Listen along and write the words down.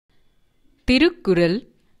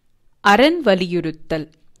திருக்குறள் அரண் வலியுறுத்தல்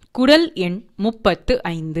குறள் எண்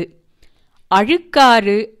 35.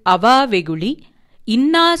 அழுக்காறு அவாவெகுளி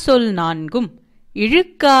இன்னா சொல் நான்கும்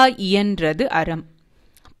இழுக்கா இயன்றது அறம்.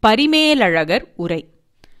 பரிமேலழகர் உரை.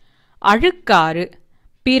 அழுக்காறு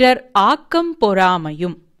பிறர் ஆக்கம்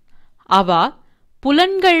பொறாமையும், அவா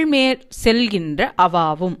புலன்கள் மேற் செல்கின்ற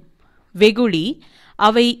அவாவும், வெகுளி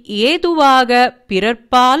அவை ஏதுவாக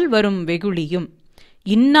பிறர்பால் வரும் வெகுளியும்,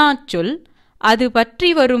 இன்னாச்சொல் அது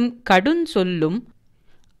பற்றி வரும் கடுஞ்சொல்லும்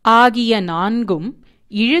ஆகிய நான்கும்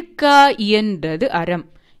இழுக்கா இயன்றது அறம்.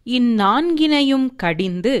 இந்நான்கினையும்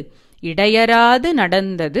கடிந்து இடையராது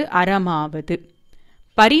நடந்தது அறமாவது.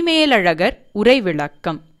 பரிமேலழகர் உரை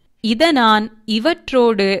விளக்கம். இதனான்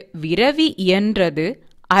இவற்றோடு விரவி இயன்றது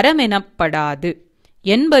அறமெனப்படாது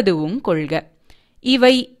என்பதுவும் கொள்க.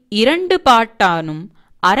 இவை இரண்டு பாட்டானும்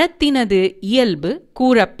அறத்தினது இயல்பு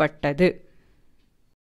கூறப்பட்டது.